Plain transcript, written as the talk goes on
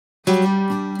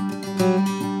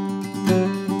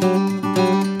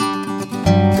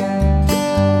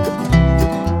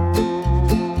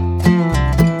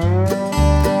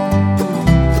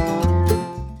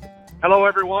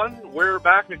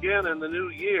again in the new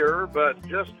year, but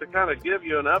just to kind of give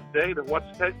you an update of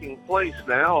what's taking place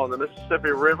now on the Mississippi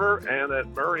River and at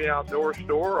Murray Outdoor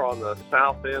Store on the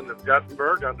south end of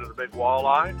Guttenberg under the big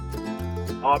Walleye.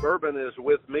 Bob Urbain is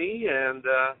with me, and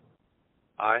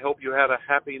I hope you had a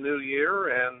happy new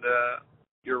year and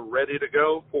you're ready to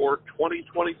go for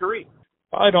 2023.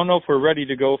 I don't know if we're ready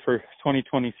to go for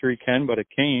 2023, Ken, but it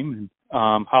came.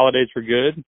 Holidays were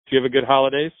good. Did you have a good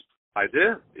holidays? I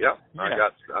did. Yep. Yeah.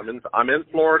 I'm in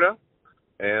Florida,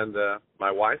 and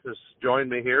my wife has joined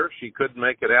me here. She couldn't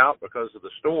make it out because of the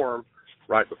storm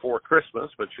right before Christmas,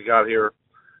 but she got here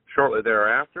shortly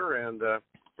thereafter, and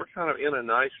we're kind of in a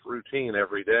nice routine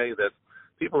every day that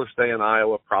people who stay in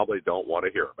Iowa probably don't want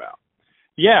to hear about.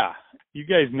 Yeah, you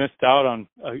guys missed out on.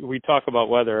 We talk about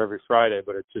weather every Friday,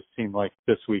 but it just seemed like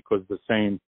this week was the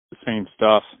same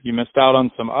stuff. You missed out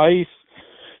on some ice.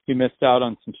 You missed out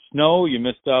on some snow. You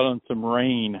missed out on some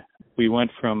rain. We went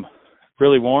from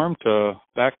really warm to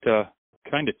back to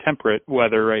kind of temperate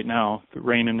weather right now,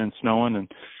 raining and snowing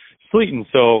and sleeting.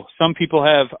 So some people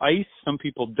have ice, some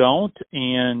people don't.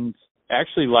 And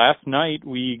actually last night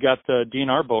we got the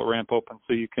DNR boat ramp open,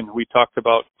 so we talked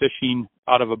about fishing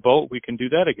out of a boat. We can do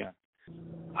that again.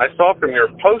 I saw from your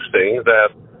posting that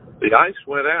the ice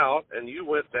went out and you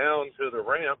went down to the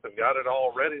ramp and got it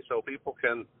all ready so people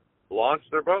can launch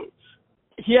their boats.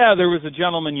 Yeah, there was a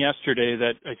gentleman yesterday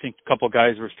that I think a couple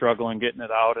guys were struggling getting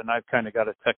it out, and I've kind of got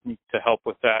a technique to help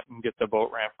with that and get the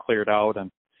boat ramp cleared out,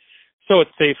 and so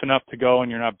it's safe enough to go and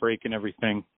you're not breaking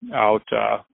everything out.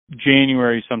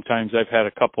 January, sometimes I've had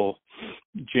a couple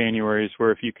Januaries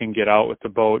where if you can get out with the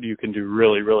boat, you can do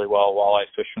really, really well walleye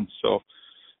fishing. So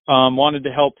wanted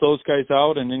to help those guys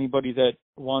out and anybody that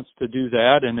wants to do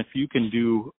that. And if you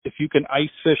can ice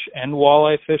fish and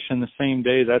walleye fish in the same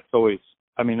day, that's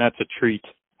a treat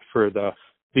for the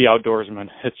outdoorsman.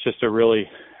 It's just a really,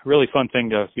 really fun thing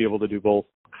to be able to do both.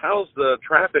 How's the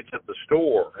traffic at the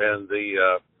store and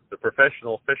the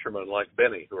professional fishermen like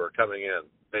Benny who are coming in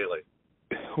daily?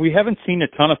 We haven't seen a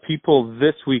ton of people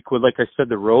this week. Like I said,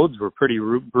 the roads were pretty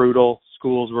brutal.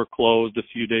 Schools were closed a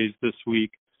few days this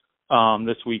week.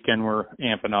 This weekend we're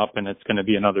amping up, and it's going to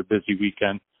be another busy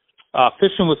weekend.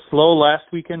 Fishing was slow last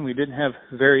weekend. We didn't have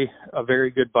a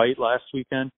very good bite last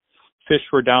weekend. Fish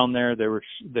were down there. They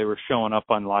were showing up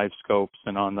on live scopes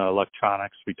and on the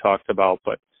electronics we talked about,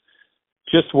 but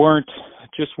just weren't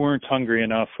hungry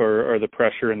enough, or the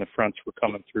pressure in the fronts were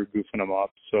coming through, goofing them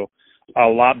up. So a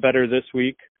lot better this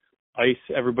week. Ice,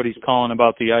 everybody's calling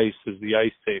about the ice. Is the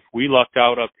ice safe? We lucked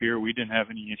out up here. We didn't have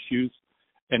any issues.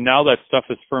 And now that stuff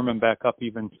is firming back up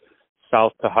even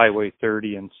south to Highway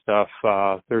 30 and stuff.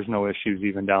 There's no issues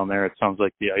even down there. It sounds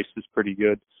like the ice is pretty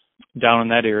good down in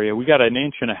that area. We got 1.5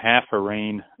 inches of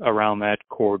rain around that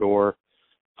corridor,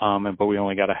 but we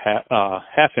only got a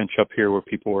half inch up here where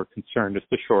people were concerned if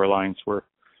the shorelines were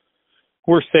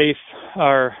safe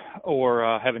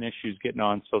or having issues getting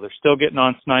on. So they're still getting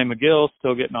on Snai McGill,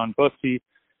 still getting on Bussy,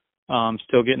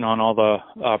 still getting on all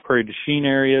the Prairie du Chien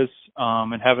areas,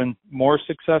 and having more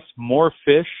success, more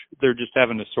fish. They're just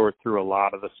having to sort through a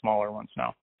lot of the smaller ones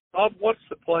now. Bob, what's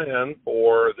the plan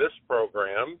for this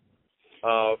program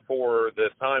for the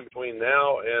time between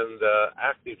now and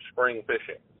active spring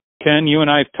fishing? Ken, you and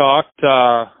I have talked.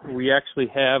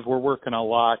 We're working a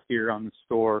lot here on the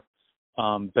store.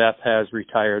 Beth has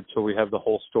retired, so we have the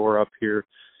whole store up here.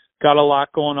 Got a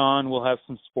lot going on. We'll have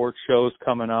some sports shows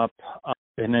coming up.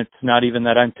 And it's not even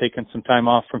that I'm taking some time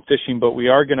off from fishing, but we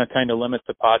are going to kind of limit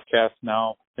the podcast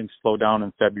now. Things slow down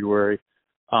in February.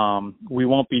 We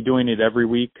won't be doing it every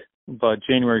week, but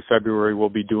January, February, we'll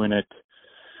be doing it.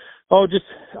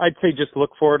 I'd say just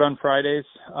look for it on Fridays.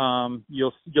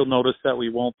 You'll notice that we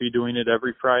won't be doing it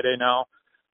every Friday now.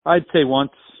 I'd say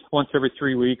once every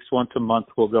 3 weeks, once a month,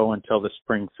 we'll go until the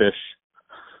spring fish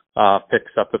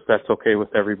picks up, if that's okay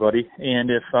with everybody. And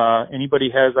if anybody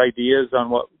has ideas on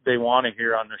what they want to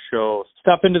hear on the show,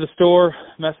 stop into the store,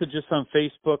 message us on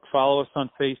Facebook, follow us on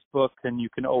Facebook, and you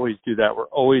can always do that. We're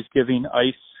always giving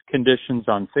ice conditions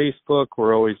on Facebook.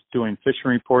 We're always doing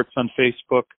fishing reports on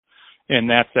Facebook, and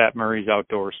that's at Murray's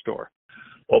Outdoor Store.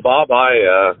 Well, Bob,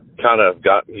 I kind of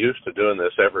got used to doing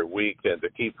this every week, and to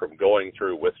keep from going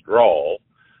through withdrawal,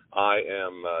 I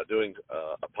am doing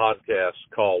a podcast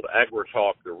called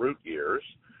AgriTalk The Root Years.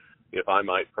 If I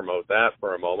might promote that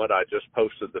for a moment, I just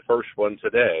posted the first one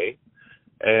today,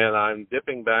 and I'm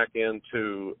dipping back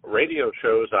into radio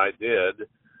shows I did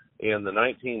in the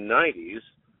 1990s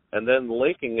and then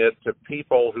linking it to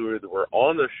people who were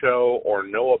on the show or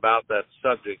know about that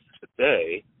subject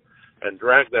today and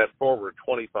drag that forward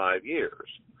 25 years.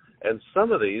 And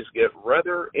some of these get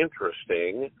rather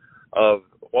interesting of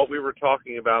what we were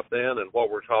talking about then and what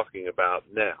we're talking about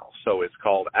now. So it's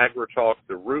called AgriTalk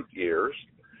the Root Years.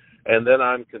 And then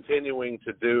I'm continuing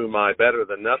to do my Better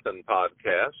Than Nothing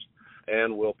podcast,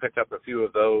 and we'll pick up a few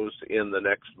of those in the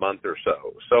next month or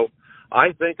so. So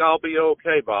I think I'll be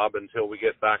okay, Bob, until we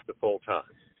get back to full time.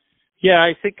 Yeah,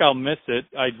 I think I'll miss it.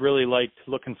 I'd really liked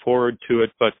looking forward to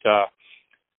it, but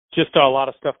just a lot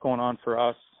of stuff going on for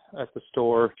us at the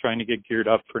store, trying to get geared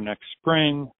up for next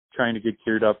spring, trying to get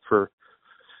geared up for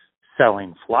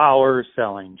selling flowers,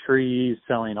 selling trees,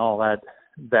 selling all that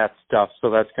stuff. So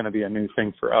that's going to be a new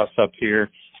thing for us up here.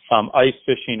 Ice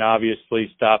fishing,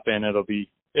 obviously, stop in. It'll be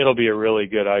a really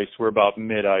good ice. We're about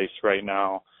mid-ice right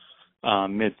now,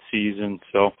 mid-season.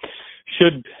 So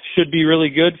should be really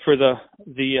good for the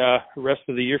rest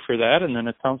of the year for that. And then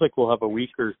it sounds like we'll have a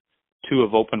week or two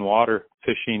of open water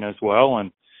fishing as well.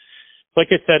 And like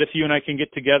I said, if you and I can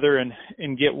get together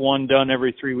and get one done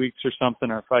every 3 weeks or something,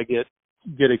 or if I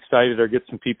get excited or get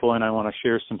some people in, I want to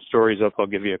share some stories up, I'll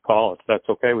give you a call if that's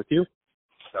okay with you.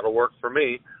 That'll work for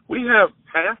me. We have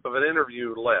half of an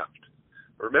interview left.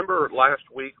 Remember last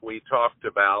week we talked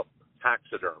about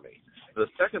taxidermy. The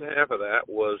second half of that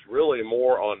was really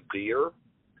more on deer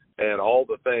and all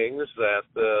the things that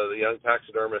the young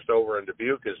taxidermist over in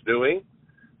Dubuque is doing.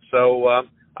 So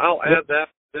I'll add that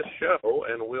to this show,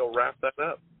 and we'll wrap that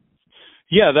up.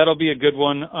 Yeah, that'll be a good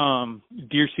one.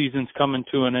 Deer season's coming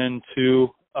to an end, too,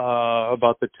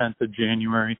 about the 10th of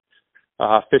January.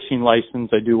 Fishing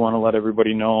license, I do want to let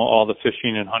everybody know all the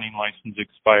fishing and hunting license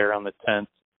expire on the 10th,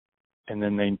 and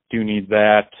then they do need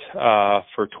that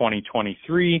for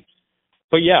 2023.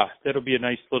 But, yeah, that'll be a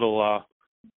nice little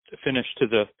finish to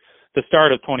the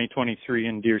start of 2023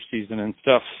 in deer season and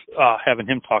stuff, having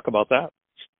him talk about that.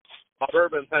 Bob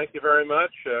Urbain, thank you very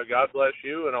much. God bless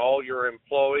you and all your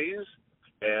employees.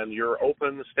 And you're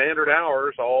open standard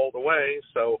hours all the way,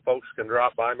 so folks can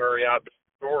drop by Murray Outdoor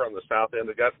Store on the south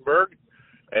end of Guttenberg,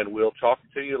 and we'll talk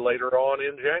to you later on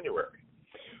in January.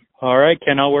 All right,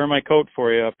 Ken, I'll wear my coat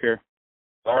for you up here.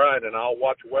 All right, and I'll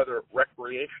watch weather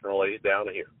recreationally down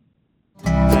here.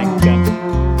 Thanks, Ken.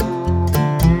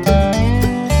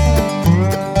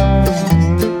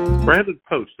 Brandon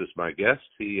Post is my guest.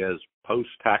 He has Post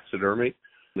Taxidermy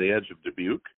on the edge of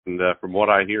Dubuque, and from what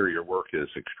I hear, your work is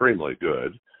extremely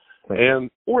good. And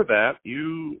for that,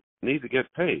 you need to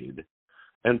get paid.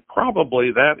 And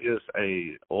probably that is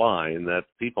a line that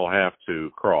people have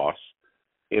to cross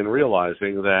in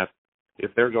realizing that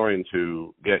if they're going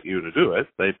to get you to do it,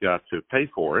 they've got to pay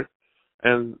for it.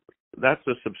 And that's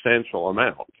a substantial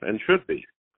amount and should be.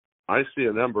 I see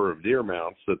a number of deer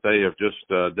mounts that they have just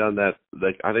done that.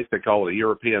 I think they call it a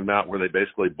European mount, where they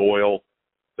basically boil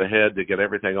the head to get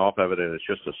everything off of it, and it's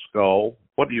just a skull.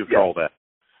 What do you call that?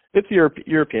 It's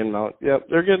European mount. Yep,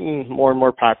 they're getting more and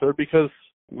more popular because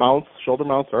shoulder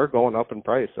mounts are going up in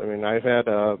price. I mean, I've had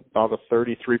about a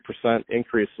 33%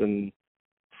 increase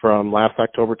from last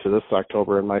October to this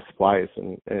October in my supplies,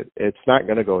 and it's not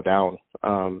going to go down.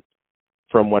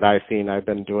 From what I've seen, I've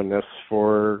been doing this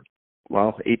for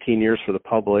 18 years for the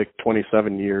public,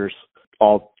 27 years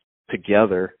all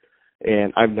together,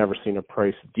 and I've never seen a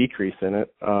price decrease in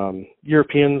it.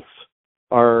 Europeans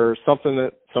are something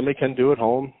that somebody can do at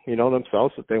home,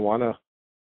 themselves, if they want to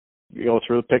go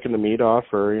through picking the meat off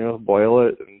or, boil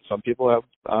it. And some people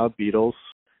have beetles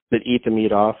that eat the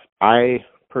meat off. I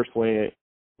personally,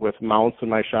 with mounts in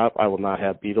my shop, I will not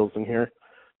have beetles in here.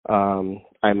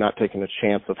 I'm not taking a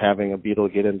chance of having a beetle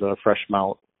get into a fresh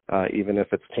mount. Even if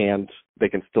it's tanned, they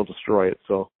can still destroy it.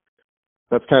 So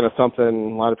that's kind of something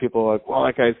a lot of people are like, well,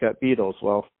 that guy's got beetles.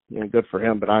 Well, good for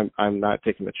him, but I'm not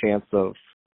taking the chance of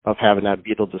having that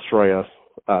beetle destroy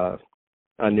a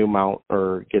new mount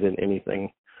or get in anything.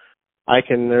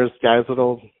 There's guys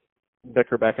that'll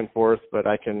bicker back and forth, but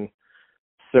I can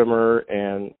simmer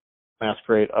and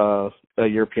masquerade a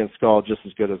European skull just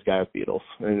as good as guy with beetles.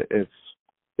 And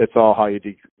it's all how you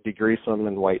degrease them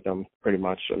and whiten them, pretty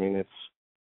much. I mean,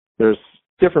 there's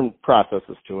different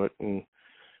processes to it,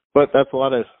 but that's a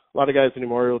lot of guys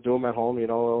anymore will do them at home.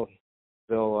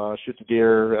 They'll shoot the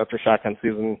deer after shotgun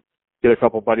season, get a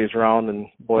couple buddies around and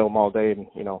boil them all day, and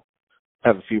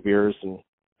have a few beers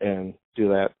and do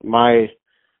that.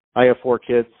 I have 4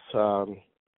 kids.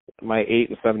 My 8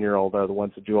 and 7-year-old are the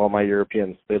ones that do all my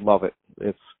Europeans. They love it.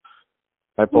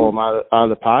 I pull them out of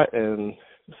the pot and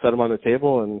set them on the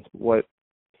table, and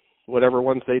whatever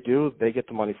ones they do, they get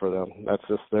the money for them. That's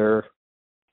just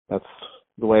that's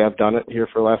the way I've done it here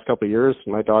for the last couple of years.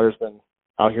 My daughter's been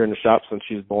out here in the shop since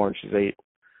she's born. She's 8,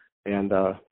 and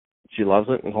she loves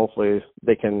it, and hopefully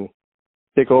they can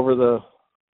take over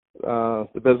the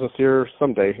business here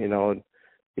someday,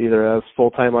 either as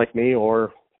full-time like me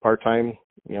or part-time,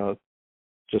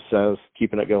 just says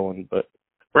keeping it going. But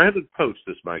Brandon Post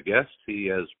is my guest. He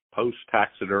is Post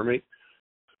Taxidermy.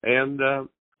 And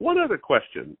one other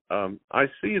question. I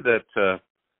see that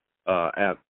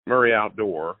at Murray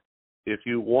Outdoor, if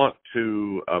you want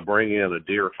to bring in a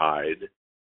deer hide,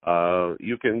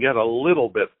 you can get a little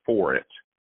bit for it.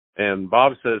 And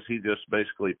Bob says he just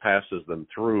basically passes them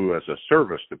through as a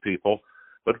service to people.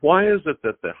 But why is it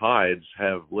that the hides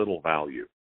have little value?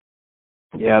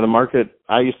 Yeah, the market,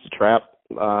 I used to trap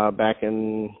back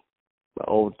in,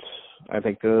 I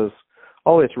think it was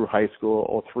all the way through high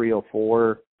school, 03,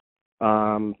 04,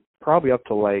 probably up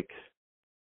to like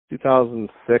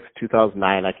 2006,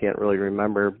 2009, I can't really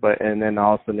remember. And then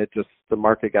all of a sudden the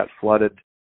market got flooded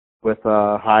with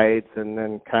hides, and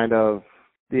then kind of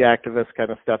the activists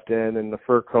kind of stepped in, and the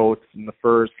fur coats and the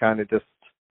furs kind of just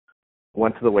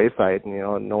went to the wayside.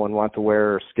 No one wanted to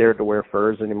wear or scared to wear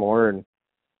furs anymore. And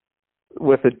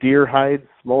with the deer hides,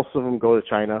 most of them go to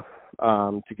China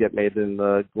to get made in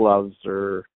the gloves,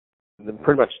 or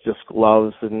pretty much just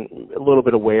gloves and a little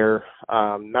bit of wear.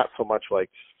 Not so much like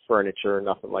furniture,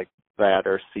 nothing like that,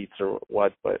 or seats or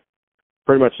what, but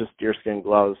pretty much just deerskin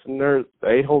gloves. And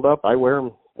they hold up. I wear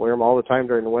them all the time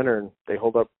during the winter, and they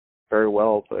hold up very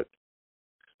well. But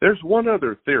there's one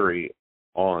other theory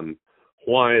on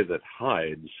why that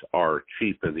hides are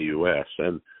cheap in the U.S.,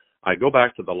 and I go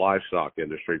back to the livestock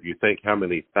industry. If you think how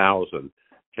many thousand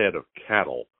head of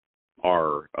cattle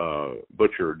are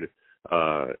butchered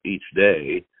each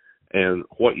day, and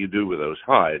what you do with those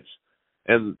hides.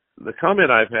 And the comment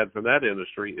I've had from that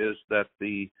industry is that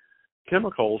the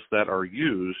chemicals that are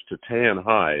used to tan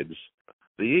hides,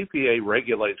 the EPA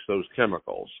regulates those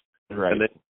chemicals. Right. And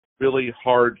it's really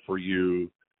hard for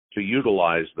you to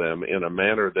utilize them in a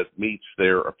manner that meets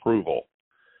their approval.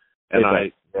 And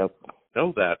I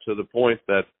know that to the point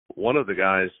that one of the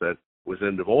guys that was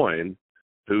in Des Moines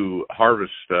who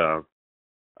harvests a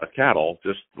cattle,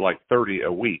 just like 30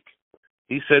 a week,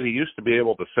 he said he used to be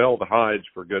able to sell the hides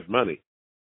for good money.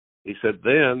 He said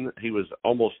then he was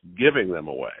almost giving them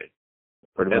away.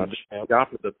 Pretty much. And got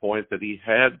to the point that he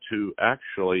had to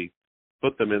actually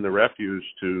put them in the refuse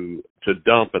to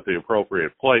dump at the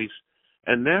appropriate place.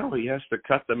 And now he has to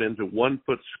cut them into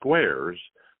 1-foot squares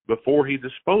before he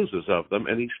disposes of them,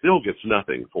 and he still gets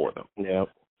nothing for them. Yeah.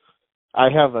 I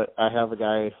have a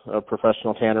guy, a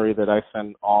professional tannery that I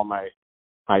send all my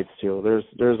hides to.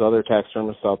 There's other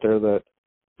taxidermists out there that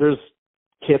there's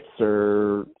kits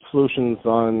or solutions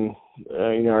on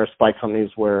our spy companies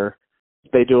where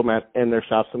they do them in their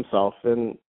shops themselves,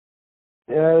 and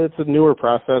it's a newer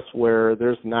process where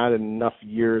there's not enough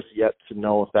years yet to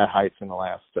know if that hide's going to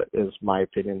last, is my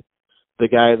opinion. The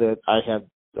guy that I had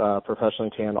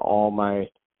professionally tan all my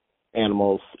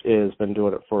animals has been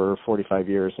doing it for 45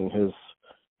 years, and his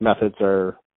methods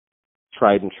are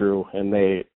tried and true, and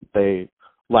they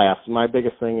last. My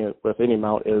biggest thing with any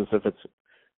mount is if it's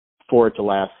for it to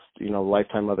last,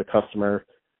 lifetime of the customer,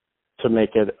 to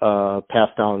make it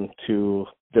passed down to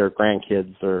their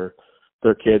grandkids or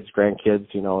their kids, grandkids,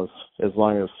 as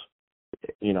long as,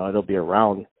 it'll be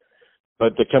around.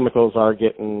 But the chemicals are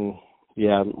getting,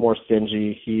 more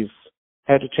stingy. He's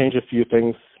had to change a few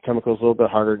things. Chemicals a little bit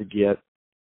harder to get.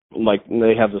 Like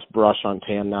they have this brush on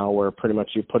tan now where pretty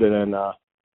much you put it in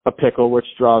a pickle, which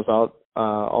draws out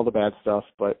all the bad stuff,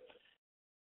 but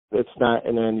it's not,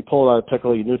 and then you pull it out of the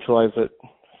pickle, you neutralize it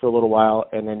for a little while,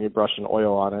 and then you brush an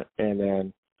oil on it, and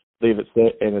then leave it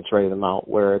sit, and it's ready to mount.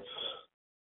 Where it's,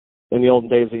 in the olden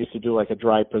days, they used to do like a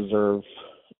dry preserve.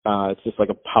 It's just like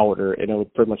a powder, and it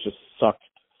would pretty much just suck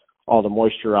all the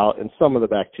moisture out and some of the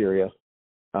bacteria,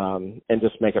 and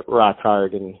just make it rock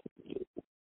hard. And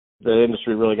the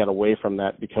industry really got away from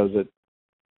that because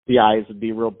the eyes would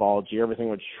be real bulgy, everything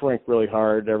would shrink really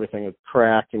hard, everything would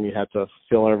crack, and you had to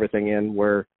fill everything in.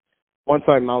 Where once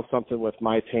I mount something with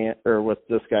my tan, or with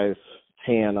this guy's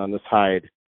tan on this hide,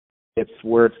 it's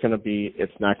where it's going to be.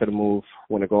 It's not going to move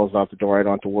when it goes out the door. I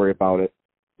don't have to worry about it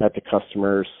at the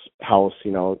customer's house.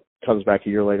 Comes back a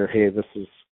year later, hey, this is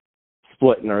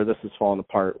splitting or this is falling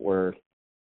apart, where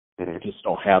I just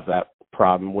don't have that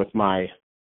problem with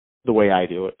the way I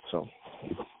do it. So,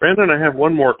 Brandon, I have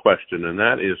one more question, and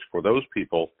that is for those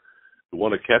people who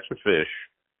want to catch a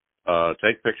fish,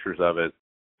 take pictures of it,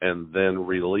 and then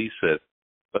release it,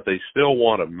 but they still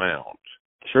want a mount.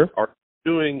 Sure. Are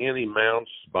you doing any mounts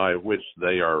by which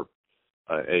they are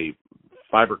a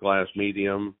fiberglass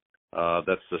medium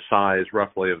that's the size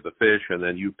roughly of the fish, and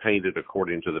then you paint it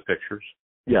according to the pictures?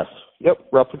 Yes. Yep.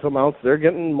 Replica mounts, they're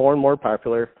getting more and more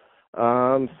popular.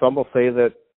 Some will say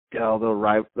that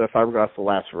the fiberglass will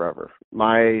last forever.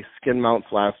 My skin mounts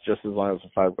last just as long as the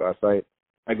fiberglass.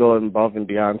 I go above and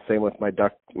beyond, same with my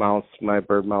duck mounts, my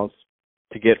bird mounts,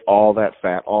 to get all that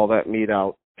fat, all that meat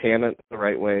out, pan it the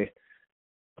right way,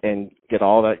 and get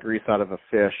all that grease out of a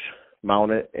fish,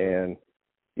 mount it, and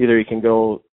either you can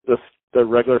go the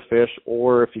regular fish,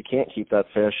 or if you can't keep that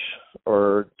fish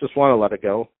or just want to let it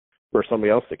go for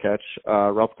somebody else to catch,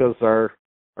 replicas are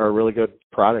a really good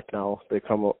product now. They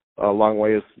come a long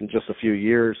ways in just a few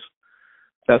years.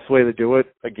 Best way to do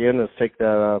it, again, is take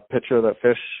the picture of that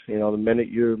fish, the minute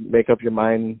you make up your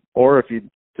mind, or if you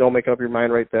don't make up your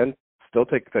mind right then, still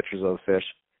take pictures of the fish.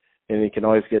 And you can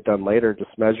always get done later.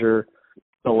 Just measure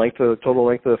the total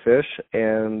length of the fish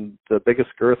and the biggest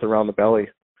girth around the belly.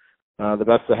 The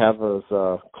best to have is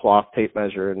a cloth tape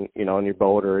measure in your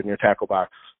boat or in your tackle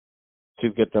box to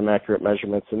get them accurate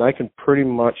measurements. And I can pretty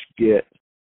much get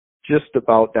just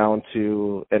about down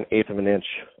to 1/8 of an inch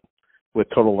with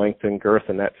total length and girth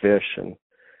in that fish, and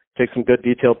take some good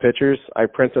detailed pictures. I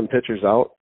print them pictures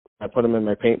out. I put them in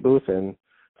my paint booth and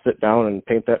sit down and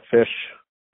paint that fish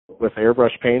with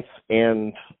airbrush paints,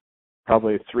 and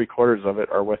probably 3/4 of it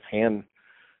are with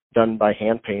done by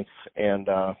hand paints, and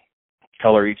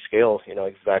color each scale,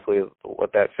 exactly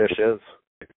what that fish is.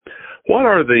 What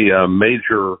are the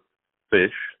major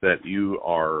fish that you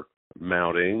are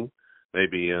mounting,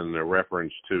 maybe in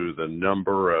reference to the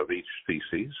number of each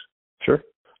species? Sure.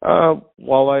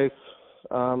 Walleyes,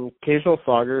 occasional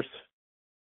saugers.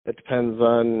 It depends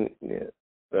on,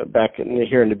 back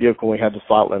here in Dubuque when we had the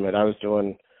slot limit, I was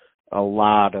doing a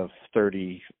lot of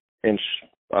 30-inch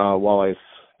walleyes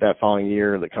that following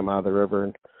year that come out of the river,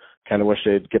 and kind of wish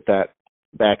they'd get that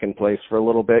back in place for a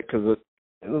little bit, because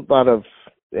a lot of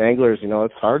anglers,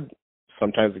 it's hard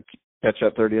sometimes to catch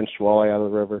that 30-inch walleye out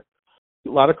of the river. A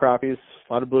lot of crappies,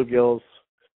 a lot of bluegills.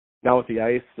 Now with the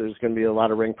ice, there's going to be a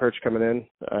lot of ring perch coming in.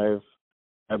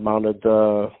 I've mounted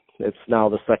it's now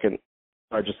the second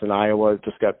largest in Iowa. It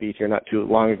just got beat here not too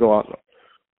long ago out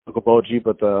in Dubuque,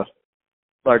 but the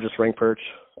largest ring perch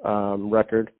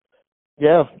record.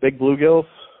 Yeah, big bluegills,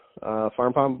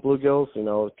 farm pond bluegills,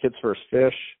 kids' first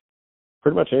fish,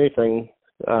 pretty much anything.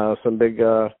 Some big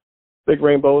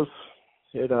rainbows,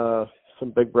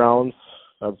 some big browns.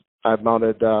 I've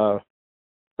mounted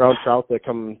brown trout that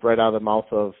come right out of the mouth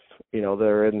of,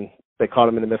 they caught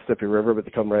them in the Mississippi River, but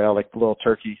they come right out like the Little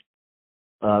Turkey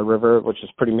River, which is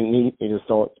pretty neat. You just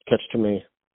don't catch too many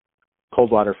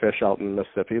cold water fish out in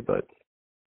Mississippi, but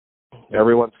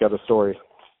everyone's got a story.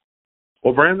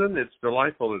 Well, Brandon, it's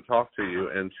delightful to talk to you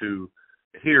and to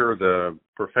hear the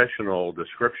professional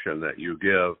description that you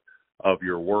give of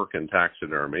your work in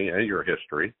taxidermy and your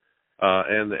history,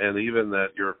 and even that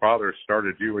your father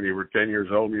started you when you were 10 years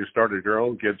old, and you started your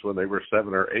own kids when they were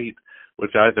 7 or 8,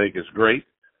 which I think is great.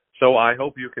 So I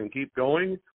hope you can keep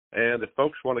going. And if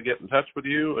folks want to get in touch with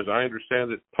you, as I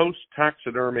understand it, Post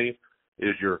Taxidermy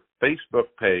is your Facebook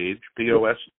page,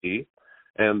 POST,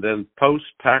 and then Post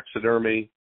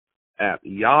Taxidermy at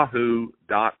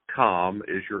yahoo.com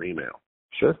is your email.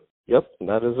 Sure. Yep,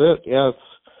 that is it. Yeah,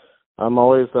 I'm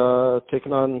always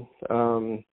taking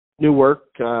on new work.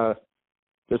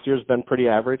 This year's been pretty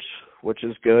average, which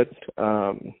is good.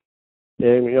 And,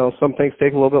 some things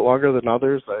take a little bit longer than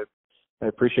others. I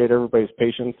appreciate everybody's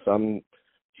patience. I'm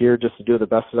here just to do the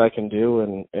best that I can do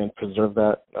and preserve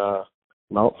that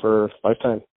mount for a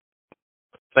lifetime.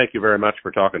 Thank you very much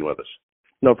for talking with us.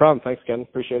 No problem. Thanks, Ken.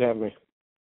 Appreciate having me.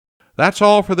 That's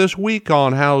all for this week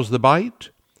on How's the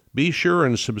Bite? Be sure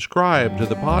and subscribe to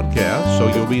the podcast so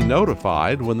you'll be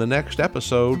notified when the next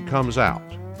episode comes out.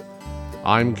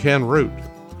 I'm Ken Root.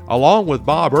 Along with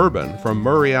Bob Urbain from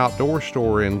Murray Outdoor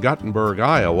Store in Guttenberg,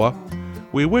 Iowa,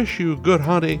 we wish you good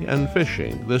hunting and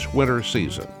fishing this winter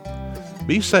season.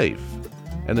 Be safe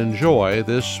and enjoy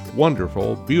this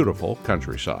wonderful, beautiful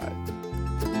countryside.